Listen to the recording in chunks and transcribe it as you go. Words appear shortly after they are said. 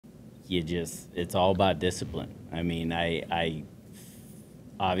it's all about discipline. I mean, I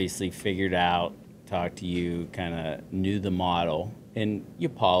obviously figured out, talked to you, kind of knew the model, and you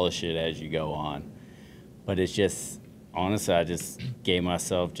polish it as you go on. But it's just, honestly, I just gave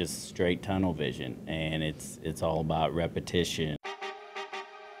myself just straight tunnel vision, and it's all about repetition.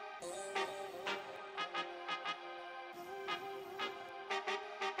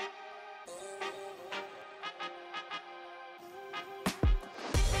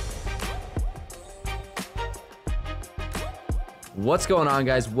 What's going on,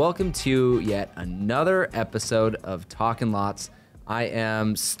 guys? Welcome to yet another episode of Talking Lots. I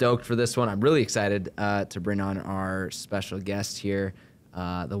am stoked for this one. I'm really excited to bring on our special guest here,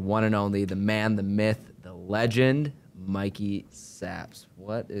 the one and only, the man, the myth, the legend, Mikey Sapps.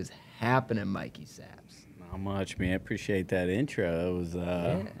 What is happening, Mikey Sapps? Not much, man. I appreciate that intro.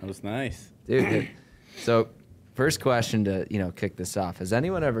 It was nice. Dude, so first question to, kick this off. Has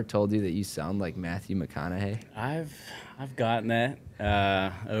anyone ever told you that you sound like Matthew McConaughey? I've gotten that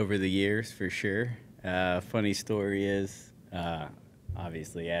over the years, for sure. Funny story is,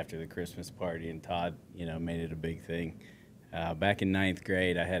 obviously after the Christmas party and Todd, made it a big thing. Back in 9th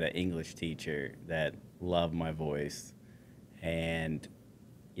grade, I had an English teacher that loved my voice, and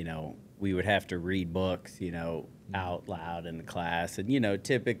we would have to read books, out loud in the class, and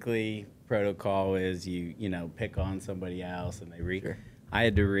typically protocol is you pick on somebody else and they read. Sure. I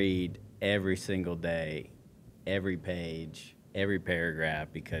had to read every single day, every page, every paragraph,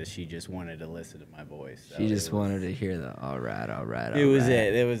 because she just wanted to listen to my voice. So she just wanted to hear the all right. It was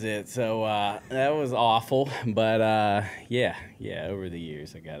it. So that was awful, but yeah. Over the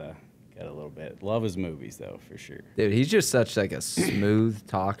years, I got a little bit. Love his movies, though, for sure. Dude, he's just such like a smooth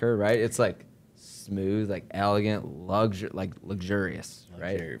talker, right? It's like smooth, like elegant, luxurious,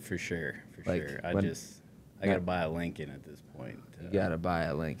 right? For sure. Like, I gotta buy a Lincoln at this point. You gotta buy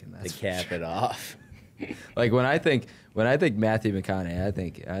a Lincoln. That's to cap it off. Like when I think Matthew McConaughey,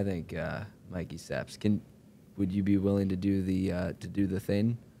 I think Mikey Sapps. Would you be willing to do the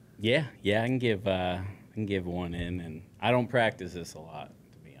thing? Yeah, I can give one in, and I don't practice this a lot,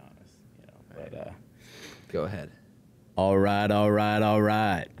 to be honest. But go ahead. All right.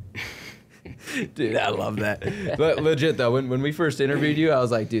 Dude, I love that. But legit though, when we first interviewed you, I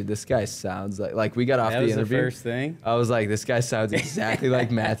was like, dude, this guy sounds like we got off the interview. That was the first thing? I was like, this guy sounds exactly like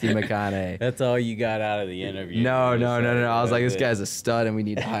Matthew McConaughey. That's all you got out of the interview? No. I was like, this guy's a stud, and we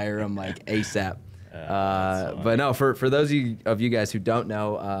need to hire him like ASAP. But no, for those of you guys who don't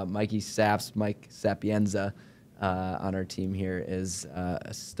know, Mikey Sapps, Mike Sapienza, on our team here is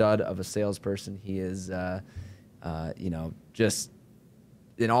a stud of a salesperson. He is, just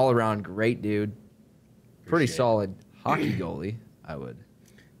an all-around great dude, pretty solid hockey goalie, I would.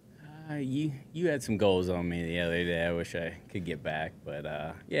 You had some goals on me the other day. I wish I could get back,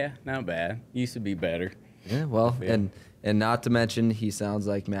 but yeah, not bad. Used to be better. Yeah, well, and not to mention he sounds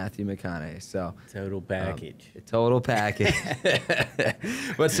like Matthew McConaughey. So total package. Total package.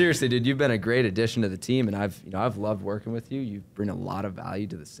 But seriously, dude, you've been a great addition to the team, and I've loved working with you. You bring a lot of value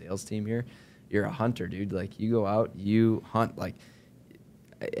to the sales team here. You're a hunter, dude. Like, you go out, you hunt. Like,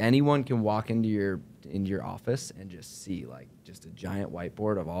 anyone can walk into your office and just see just a giant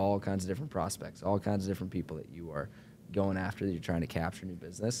whiteboard of all kinds of different prospects, all kinds of different people that you are going after, that you're trying to capture new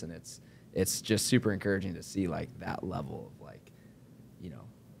business, and it's just super encouraging to see that level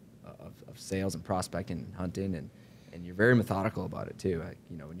of sales and prospecting and hunting, and you're very methodical about it too.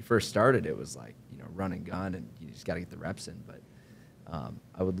 When you first started, it was run and gun, and you just got to get the reps in. But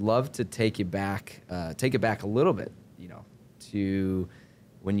I would love to take it back a little bit, to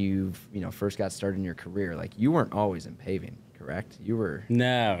when you first got started in your career. Like, you weren't always in paving, correct? You were...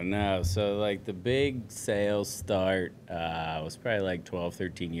 No. So, the big sales start was probably 12,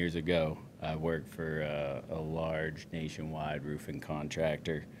 13 years ago. I worked for a large nationwide roofing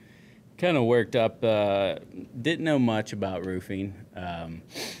contractor. Kind of worked up, didn't know much about roofing.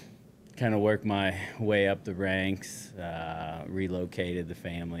 Kind of worked my way up the ranks, relocated the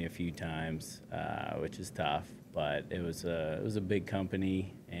family a few times, which is tough. But it was a big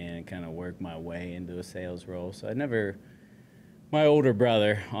company, and kind of worked my way into a sales role. So my older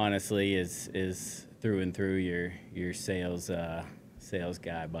brother, honestly, is through and through your sales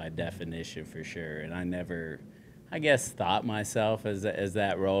guy by definition, for sure. And I never, I guess, thought myself as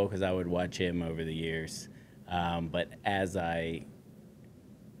that role, because I would watch him over the years. But as I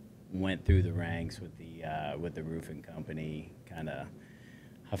went through the ranks with the roofing company,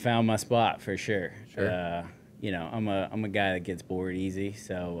 I found my spot, for sure. Sure. I'm a guy that gets bored easy,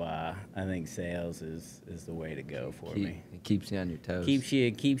 so I think sales is the way to go for me. It keeps you on your toes.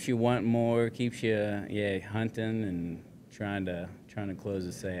 Keeps you wanting more. Keeps you hunting and trying trying to close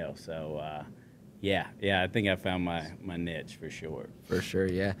a sale. So yeah, I think I found my niche for sure. For sure,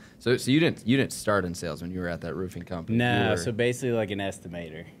 yeah. So you didn't start in sales when you were at that roofing company? No, so basically like an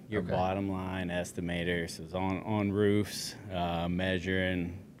estimator. Your Okay. bottom line estimator. So it's on roofs,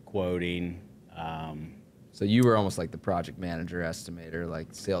 measuring, quoting. So you were almost like the project manager, estimator, like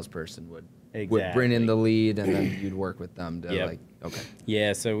salesperson would bring in Exactly. the lead, and then you'd work with them to Yep. like, okay.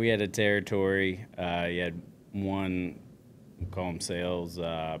 Yeah, so we had a territory. You had one, we call them sales,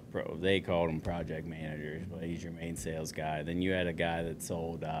 they called them project managers, but he's your main sales guy. Then you had a guy that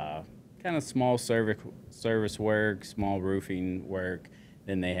sold kind of small service work, small roofing work.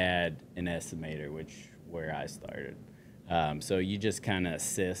 Then they had an estimator, which where I started. So you just kind of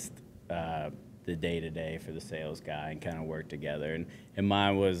assist the day-to-day for the sales guy and kind of work together. And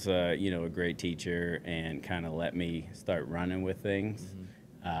mine was, a great teacher and kind of let me start running with things.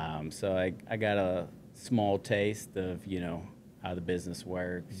 So I got a small taste of, how the business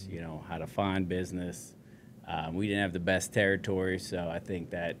works, how to find business. We didn't have the best territory, so I think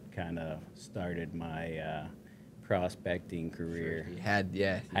that kind of started my prospecting career. You had,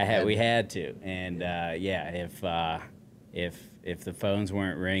 yeah. We had to, and if the phones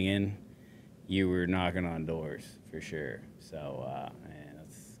weren't ringing, you were knocking on doors for sure. So and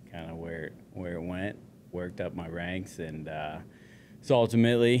that's kind of where it went. Worked up my ranks, and so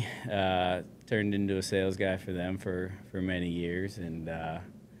ultimately turned into a sales guy for them for many years, and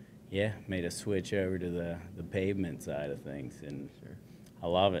made a switch over to the pavement side of things, and I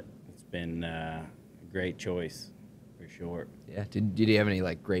love it. It's been a great choice for sure. Yeah. Did you have any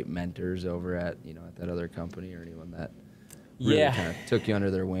like great mentors over at at that other company, or anyone that really kind of took you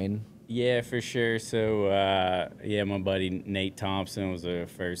under their wing? Yeah, for sure. So, my buddy Nate Thompson was the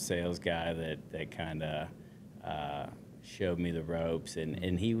first sales guy that kind of showed me the ropes,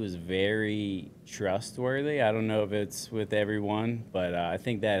 and he was very trustworthy. I don't know if it's with everyone, but I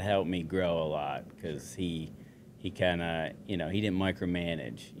think that helped me grow a lot because he kind of, he didn't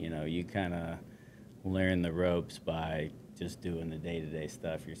micromanage. You kind of learn the ropes by just doing the day-to-day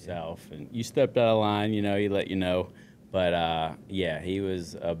stuff yourself. And you stepped out of line, he let you know. But, he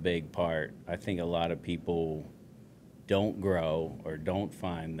was a big part. I think a lot of people don't grow or don't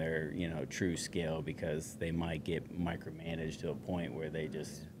find their, true skill because they might get micromanaged to a point where they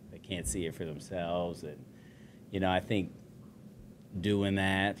can't see it for themselves. And, I think doing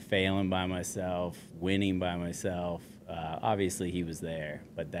that, failing by myself, winning by myself, obviously he was there,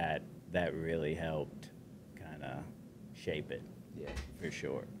 but that really helped kind of shape it. Yeah, for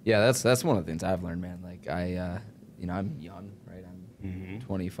sure. Yeah, that's one of the things I've learned, man. Like I'm young, right? I'm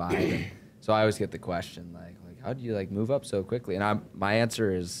 25, and so I always get the question like how do you like move up so quickly? And my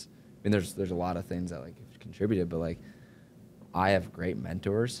answer is, there's a lot of things that like have contributed, but like I have great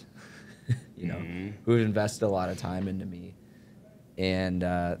mentors, who've invested a lot of time into me, and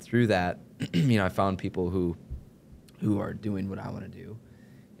through that, I found people who are doing what I want to do,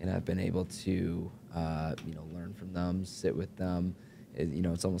 and I've been able to learn from them, sit with them.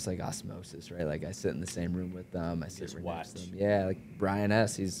 It's almost like osmosis, right? Like I sit in the same room with them. I sit right next to them. Yeah, like Brian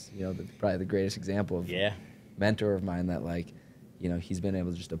S. He's probably the greatest example of mentor of mine that like he's been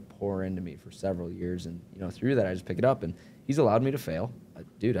able just to pour into me for several years, and through that I just pick it up, and he's allowed me to fail.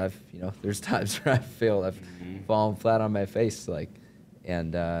 Dude, I've there's times where I've failed. I've fallen flat on my face, like,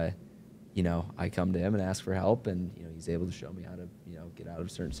 and I come to him and ask for help, and he's able to show me how to get out of a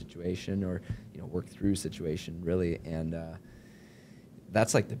certain situation or work through situation really, and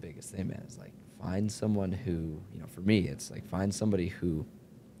that's like the biggest thing, man. Is like find someone who, for me, it's like find somebody who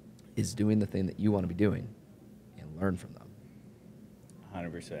is doing the thing that you want to be doing and learn from them.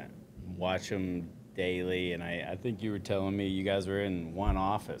 100%. Watch them daily. And I think you were telling me you guys were in one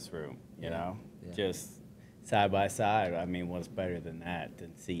office room, just side by side. What's better than that? To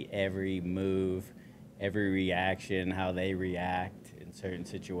see every move, every reaction, how they react in certain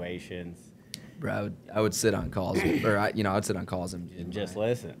situations. Bro, I would sit on calls, or I'd sit on calls and just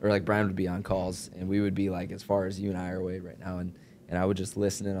listen. Or like Brian would be on calls, and we would be like as far as you and I are away right now, and I would just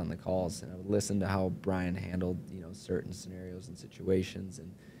listen in on the calls, and I would listen to how Brian handled certain scenarios and situations,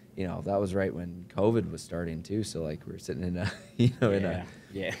 and that was right when COVID was starting too. So like we were sitting in a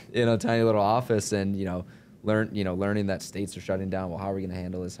in a tiny little office, and learning that states are shutting down. Well, how are we going to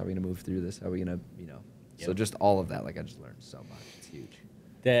handle this? How are we going to move through this? How are we going to So just all of that, like I just learned so much. It's huge.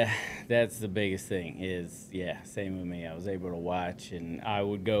 That's the biggest thing is, same with me. I was able to watch, and I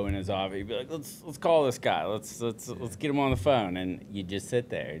would go in his office, he'd be like, let's call this guy. Let's get him on the phone. And you just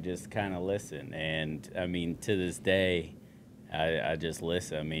sit there, just kind of listen. And to this day, I just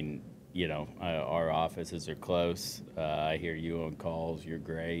listen. Our offices are close. I hear you on calls. You're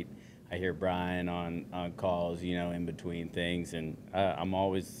great. I hear Brian on calls, you know, in between things, and I'm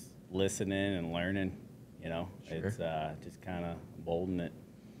always listening and learning. You know, Sure. it's just kind of bolting it.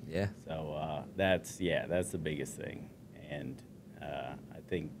 Yeah. So that's the biggest thing, and I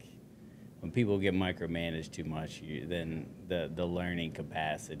think when people get micromanaged too much, then the learning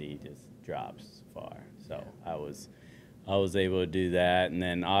capacity just drops far. So I was able to do that, and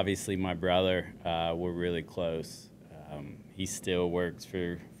then obviously my brother, we're really close. He still works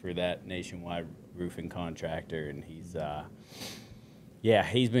for that nationwide roofing contractor, and he's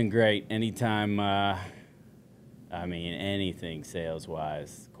been great. Anytime, I mean, anything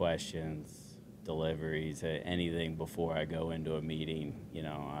sales-wise, questions, deliveries, anything before I go into a meeting, you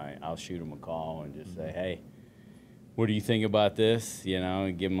know, I'll shoot him a call and just say, hey, what do you think about this? You know,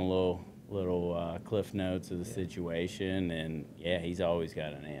 and give him a little cliff notes of the situation, and yeah, he's always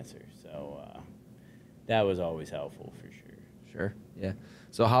got an answer. So that was always helpful for sure. Sure. Yeah.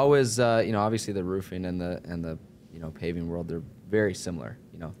 So how is you know, obviously the roofing and the you know, paving world, they're very similar.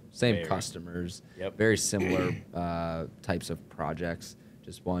 You know, same Very. customers. Yep. Very similar types of projects.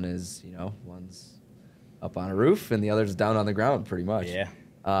 Just one is, you know, one's up on a roof and the other's down on the ground, pretty much. Yeah.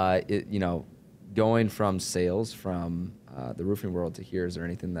 You know, going from sales from the roofing world to here, is there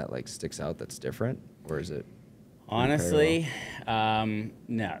anything that like sticks out that's different, or is it? Honestly,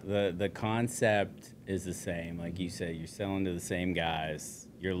 no. The concept is the same. Like you said, you're selling to the same guys.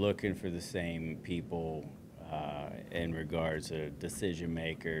 You're looking for the same people in regards to decision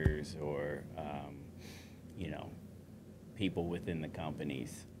makers or, you know, people within the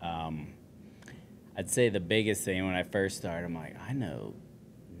companies. I'd say the biggest thing when I first started, I'm like, I know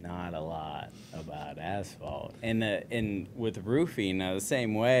not a lot about asphalt. And with roofing, the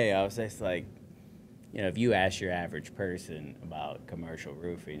same way, I was just like, you know, if you ask your average person about commercial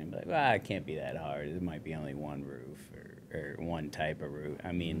roofing, and be like, well, it can't be that hard. It might be only one roof or one type of roof.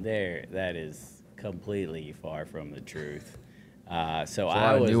 I mean, that is completely far from the truth. So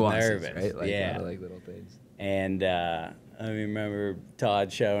I was nervous, right? Like, yeah, like little things. and I remember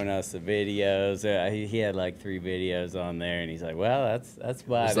Todd showing us the videos. He had like 3 videos on there, and he's like, "Well, that's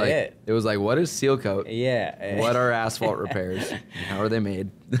about it." It was like, what is seal coat? Yeah. What are asphalt repairs? How are they made?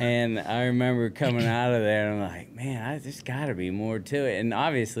 And I remember coming out of there, and I'm like, "Man, there's got to be more to it." And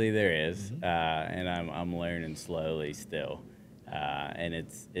obviously there is, and I'm learning slowly still. And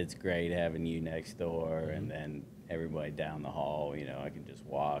it's great having you next door, and then everybody down the hall. You know, I can just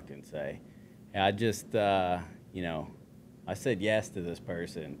walk and say, hey, I just you know, I said yes to this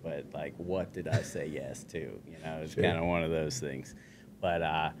person, but like, what did I say yes to? You know, it's Sure. kind of one of those things.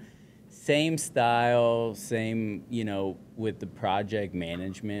 But same style, same, you know, with the project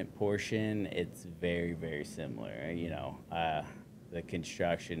management portion, it's very, very similar. You know, the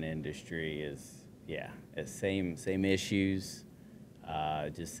construction industry is, it's same issues,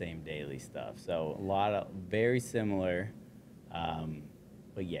 just same daily stuff. So a lot of very similar,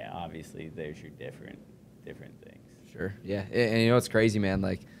 but yeah, obviously there's your different things. Sure. Yeah. And you know what's crazy, man?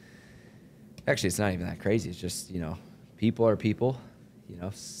 Like, actually, it's not even that crazy. It's just, you know, people are people. You know,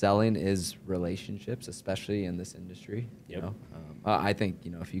 selling is relationships, especially in this industry. Yep. You know, I think,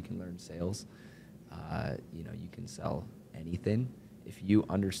 you know, if you can learn sales, you know, you can sell anything. If you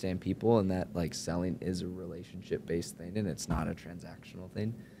understand people, and that like selling is a relationship-based thing, and it's not a transactional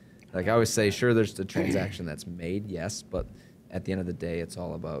thing. Like I always say, sure, there's the transaction that's made, yes, but at the end of the day, it's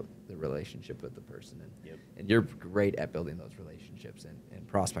all about the relationship with the person. And you're great at building those relationships and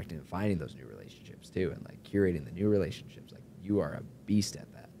prospecting and finding those new relationships too, and like curating the new relationships. Like you are a beast at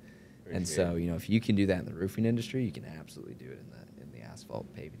that. And so, you know, if you can do that in the roofing industry, you can absolutely do it in the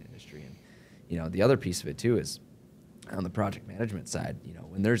asphalt paving industry. And, you know, the other piece of it too is on the project management side, you know,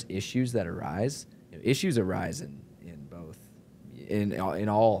 when there's issues that arise, you know, issues arise in both, in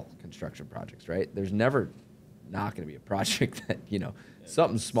all construction projects, right? There's never not going to be a project that, you know,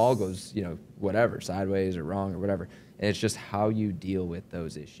 something small goes, you know, whatever, sideways or wrong or whatever. And it's just how you deal with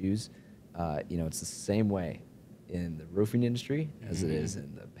those issues. You know, it's the same way in the roofing industry as it is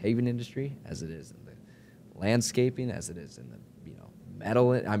in the paving industry, as it is in the landscaping, as it is in the, you know,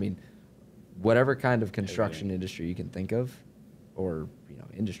 metal. I mean, whatever kind of construction industry you can think of, or, you know,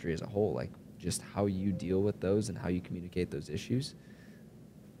 industry as a whole, like just how you deal with those and how you communicate those issues,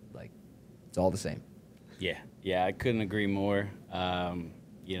 like it's all the same. Yeah, I couldn't agree more.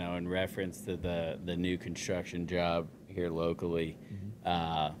 You know, in reference to the new construction job here locally,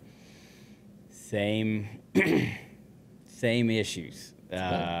 same issues.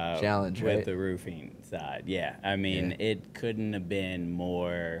 Challenge, with right? the roofing side. Yeah, I mean, it couldn't have been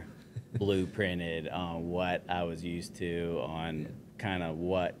more blueprinted on what I was used to, on kind of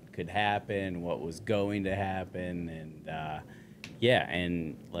what could happen, what was going to happen, and Yeah,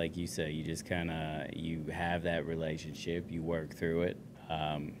 and like you said, you just kind of you have that relationship, you work through it.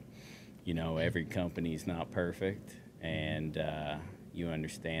 You know, every company's not perfect, and you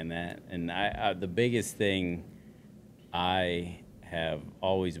understand that. And the biggest thing I have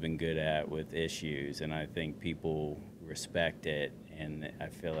always been good at with issues, and I think people respect it, and I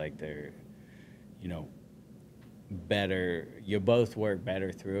feel like they're, you know, better. You both work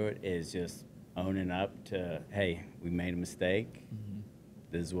better through it. Is just owning up to, hey, we made a mistake.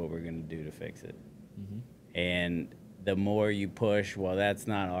 This is what we're going to do to fix it. And the more you push, well, that's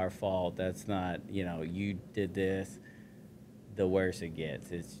not our fault. That's not, you know, you did this, the worse it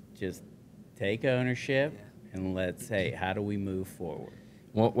gets. It's just take ownership and let's say, how do we move forward?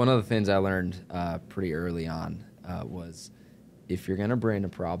 Well, one of the things I learned pretty early on was if you're going to bring a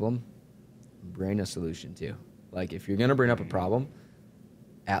problem, bring a solution too. Like if you're going to bring up a problem,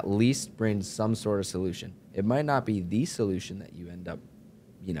 at least bring some sort of solution. It might not be the solution that you end up,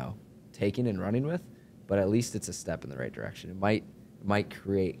 you know, taking and running with, but at least it's a step in the right direction. It might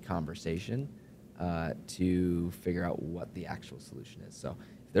create conversation to figure out what the actual solution is. So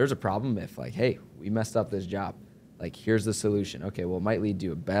if there's a problem, if like, hey, we messed up this job, like here's the solution. Okay, well, it might lead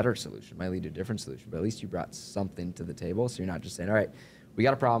to a better solution, might lead to a different solution, but at least you brought something to the table. So you're not just saying, all right, we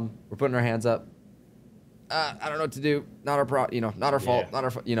got a problem, we're putting our hands up. I don't know what to do. Not our problem, you know, not our fault, not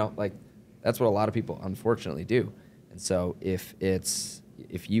our, you know, like that's what a lot of people unfortunately do. And so if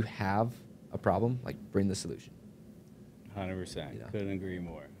you have a problem, like bring the solution. 100%. You know? Couldn't agree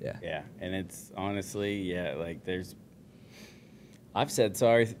more. Yeah. Yeah. And it's honestly, like I've said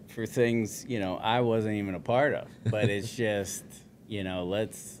sorry for things, you know, I wasn't even a part of, but it's just, you know,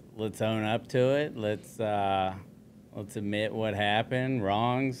 let's own up to it. Let's admit what happened,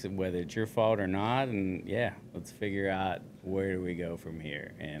 wrongs, whether it's your fault or not, and let's figure out where do we go from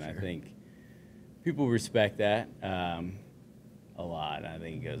here. And I think people respect that a lot. I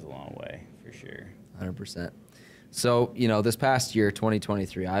think it goes a long way for sure. 100%. So, you know, this past year,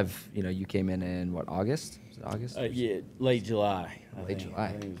 2023, you came in what, August? Was it August? Late July. Late July.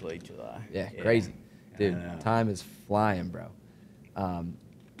 I think it was late July. Yeah, crazy. Dude, time is flying, bro.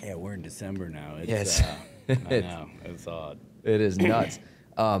 Yeah, we're in December now. Yes. I know. It's odd. It is nuts.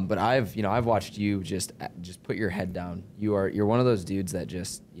 But I've watched you just put your head down. You're one of those dudes that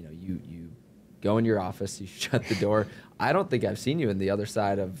just, you know, you go in your office, you shut the door. I don't think I've seen you in the other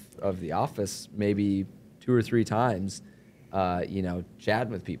side of the office maybe 2 or 3 times, you know,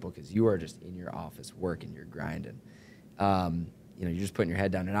 chatting with people because you are just in your office working, you're grinding. You know, you're just putting your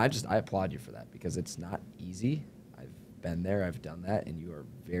head down. And I applaud you for that because it's not easy. I've been there, I've done that, and you are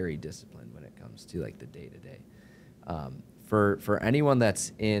very disciplined when it comes to like the day-to-day. For anyone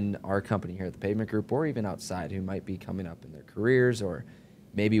that's in our company here at the Pavement Group or even outside who might be coming up in their careers or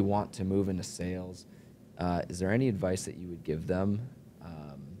maybe want to move into sales, is there any advice that you would give them,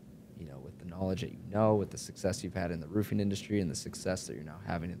 you know, with the knowledge that you know, with the success you've had in the roofing industry and the success that you're now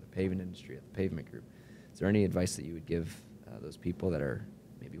having in the paving industry at the Pavement Group? Is there any advice that you would give those people that are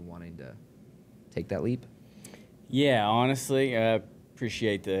maybe wanting to take that leap? Yeah, honestly, I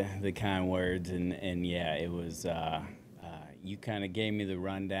appreciate the kind words, and yeah, it was, you kind of gave me the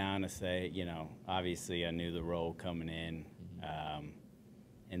rundown to say, you know, obviously I knew the role coming in,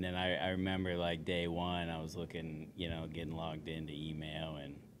 and then I remember like day one, I was looking, you know, getting logged into email,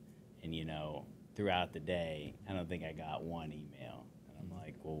 and you know, throughout the day, I don't think I got one email, and I'm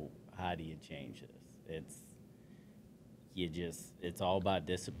like, well, how do you change this? It's all about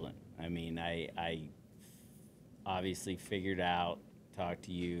discipline. I mean, I obviously figured out, talked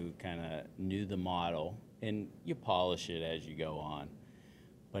to you, kind of knew the model, and you polish it as you go on.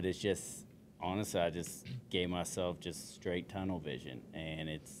 But it's just, honestly, I just gave myself just straight tunnel vision, and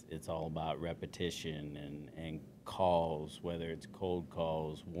it's all about repetition and calls, whether it's cold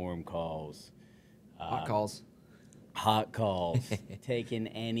calls, warm calls. Hot calls. Hot calls, taking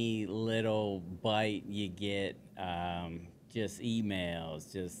any little bite you get, just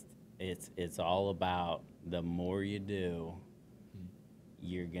emails, just it's all about the more you do,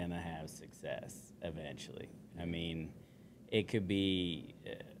 you're gonna have success eventually. I mean, it could be,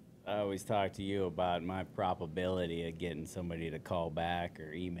 I always talk to you about my probability of getting somebody to call back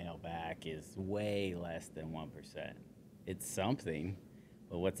or email back is way less than 1%. It's something,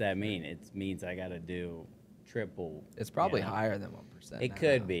 but what's that mean? It means I gotta do triple. It's probably higher than 1%. It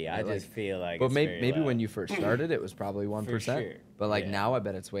could be. I just feel like but it's maybe low. when you first started, it was probably 1%. For sure. But like now, I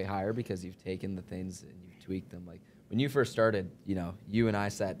bet it's way higher because you've taken the things and you've tweaked them. Like when you first started, you know, you and I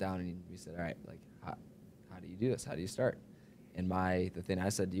sat down and we said, all right, like how do you do this? How do you start? And the thing I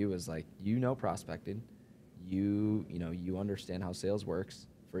said to you was like, you know, prospecting, you know, you understand how sales works.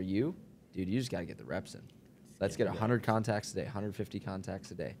 For you, dude, you just got to get the reps in. Let's get 100 contacts a day, 150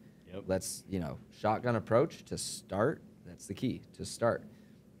 contacts a day. Yep. Let's, you know, shotgun approach to start. That's the key, to start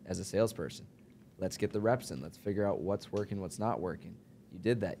as a salesperson. Let's get the reps in. Let's figure out what's working, what's not working. You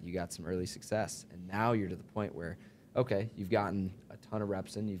did that. You got some early success. And now you're to the point where, okay, you've gotten a ton of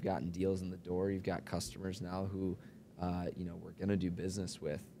reps in. You've gotten deals in the door. You've got customers now who, you know, we're going to do business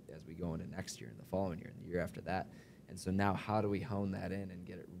with as we go into next year and the following year and the year after that. And so now how do we hone that in and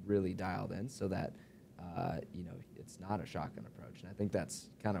get it really dialed in so that, you know, it's not a shotgun approach? And I think that's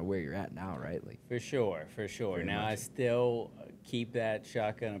kind of where you're at now, right? Like, for sure, for sure. Now I still keep that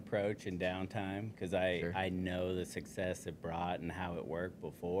shotgun approach in downtime because I know the success it brought and how it worked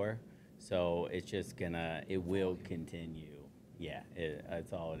before. So it's just it will continue. Yeah,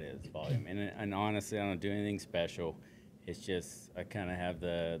 that's all it is, volume. And honestly, I don't do anything special. It's just I kind of have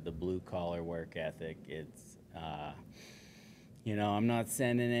the blue collar work ethic. It's you know, I'm not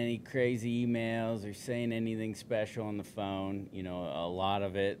sending any crazy emails or saying anything special on the phone. You know, a lot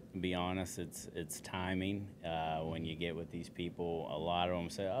of it, to be honest, it's timing. When you get with these people, a lot of them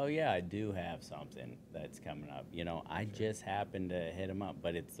say, oh, yeah, I do have something that's coming up. You know, I just happen to hit them up,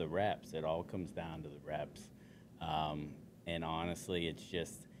 but it's the reps. It all comes down to the reps. And honestly, it's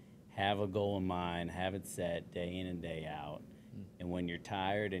just have a goal in mind, have it set day in and day out. And when you're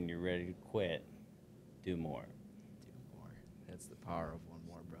tired and you're ready to quit, do more. That's the power of one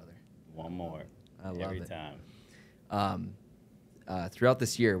more, brother. One more. I love every it. time. Throughout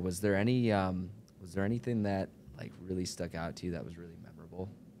this year, was there anything that like really stuck out to you that was really memorable?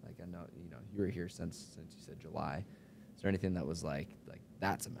 Like I know, you know, you were here since you said July. Is there anything that was like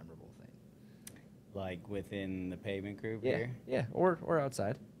that's a memorable thing? Like within the pavement group Yeah, here? yeah, or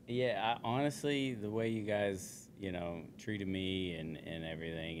outside. Yeah, honestly, the way you guys, you know, treated me and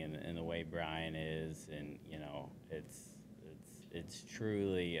everything and the way Brian is and, you know, it's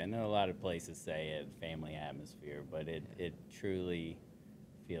truly, I know a lot of places say it, family atmosphere, but it truly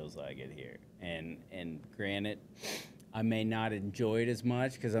feels like it here. And granted, I may not enjoy it as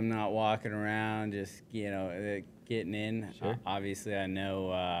much because I'm not walking around just, you know, getting in. Sure. Obviously, I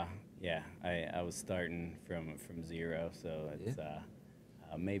know, yeah, I was starting from zero, so it's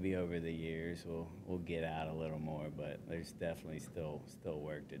maybe over the years we'll get out a little more, but there's definitely still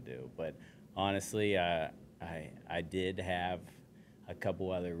work to do. But honestly, I did have a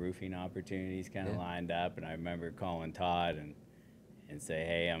couple other roofing opportunities kind of lined up, and I remember calling Todd and say,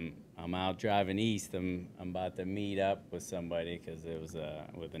 hey, I'm out driving east. I'm about to meet up with somebody because it was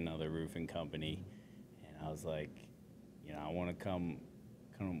with another roofing company, and I was like, you know, I want to come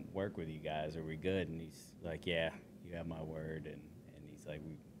work with you guys. Are we good? And he's like, yeah, you have my word. And he's like,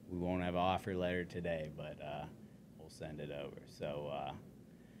 we won't have an offer letter today, but we'll send it over. So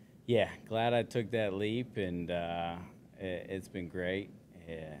yeah, glad I took that leap, and it's been great.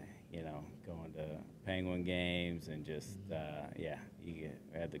 You know, going to Penguin games and just yeah, we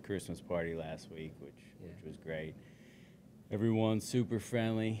had the Christmas party last week, which was great. Everyone's super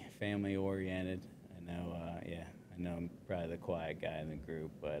friendly, family oriented. I know, yeah, I know I'm probably the quiet guy in the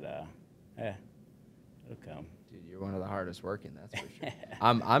group, but yeah, it'll come. Dude, you're one of the hardest working, that's for sure.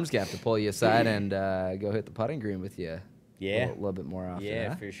 I'm just gonna have to pull you aside and go hit the putting green with you. Yeah, a little bit more often. Yeah,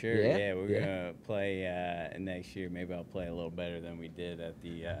 huh? for sure. Yeah, we're gonna play next year. Maybe I'll play a little better than we did at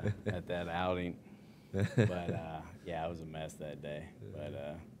the at that outing. But yeah, I was a mess that day.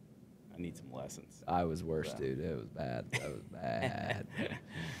 But I need some lessons. I was worse, dude. It was bad. That was bad.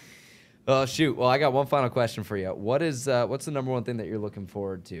 Oh shoot! Well, I got one final question for you. What's the number one thing that you're looking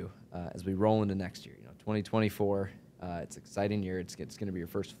forward to as we roll into next year? You know, 2024. It's an exciting year. It's going to be your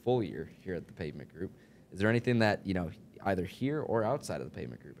first full year here at the Pavement Group. Is there anything that, you know, either here or outside of the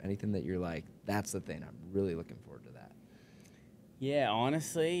Pavement Group, anything that you're like, that's the thing, I'm really looking forward to that? Yeah,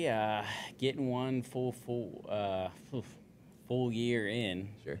 honestly, getting one full year in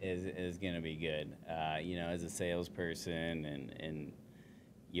is going to be good. You know, as a salesperson, and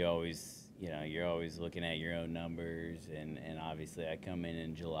you're always looking at your own numbers, and obviously I come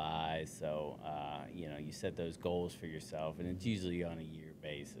in July, so you know, you set those goals for yourself, and it's usually on a year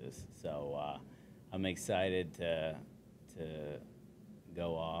basis. So I'm excited to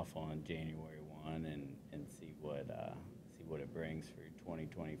go off on January 1 and see what it brings for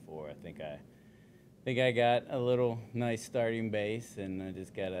 2024. I think I got a little nice starting base, and I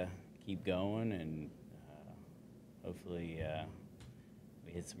just gotta keep going, and hopefully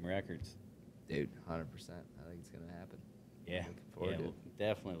we hit some records. Dude, 100%. I think it's gonna happen. Yeah,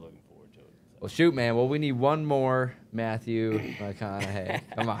 definitely looking forward to it. So. Well, shoot, man. Well, we need one more Matthew McConaughey.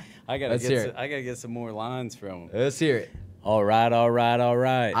 Come on. I gotta get some more lines from him. Let's hear it. All right.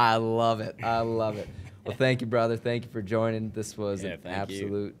 I love it. Well, thank you, brother. Thank you for joining. This was an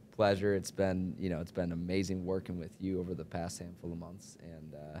absolute pleasure. It's been amazing working with you over the past handful of months,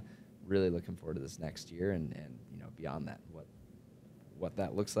 and really looking forward to this next year and beyond that, what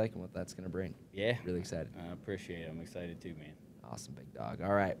that looks like and what that's going to bring. Yeah. Really excited. I appreciate it. I'm excited too, man. Awesome, big dog.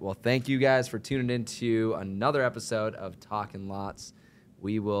 All right. Well, thank you guys for tuning into another episode of Talking Lots.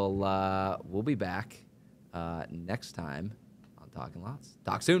 We'll be back next time on Talking Lots.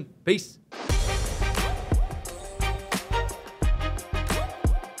 Talk soon. Peace.